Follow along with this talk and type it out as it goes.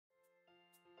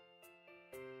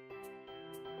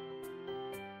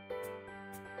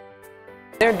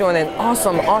They're doing an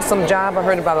awesome job. I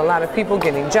heard about a lot of people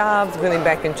getting jobs, getting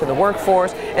back into the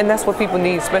workforce, and that's what people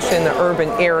need, especially in the urban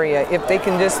area. If they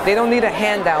can they don't need a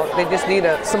handout, they just need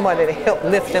somebody to help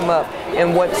lift them up.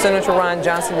 And what Senator Ron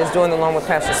Johnson is doing along with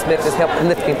Pastor Smith is help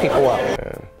lifting people up.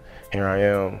 And here I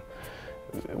am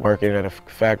working at a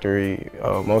factory,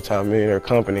 a multi-millionaire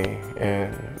company,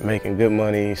 and making good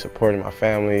money, supporting my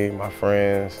family, my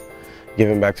friends,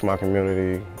 giving back to my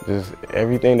community. Just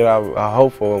everything that I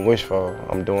hope for and wish for,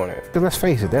 I'm doing it. Let's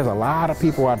face it, there's a lot of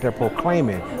people out there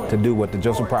proclaiming to do what the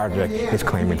Jostens Project is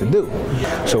claiming to do.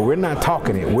 So we're not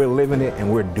talking it, we're living it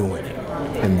and we're doing it.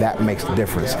 And that makes the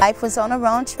difference. Life was on the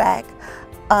wrong track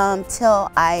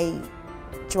till I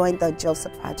joined the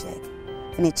Jostens Project,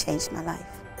 and it changed my life.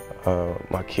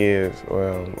 My kids,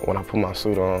 when I put my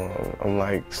suit on, I'm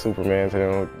like Superman to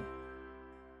them.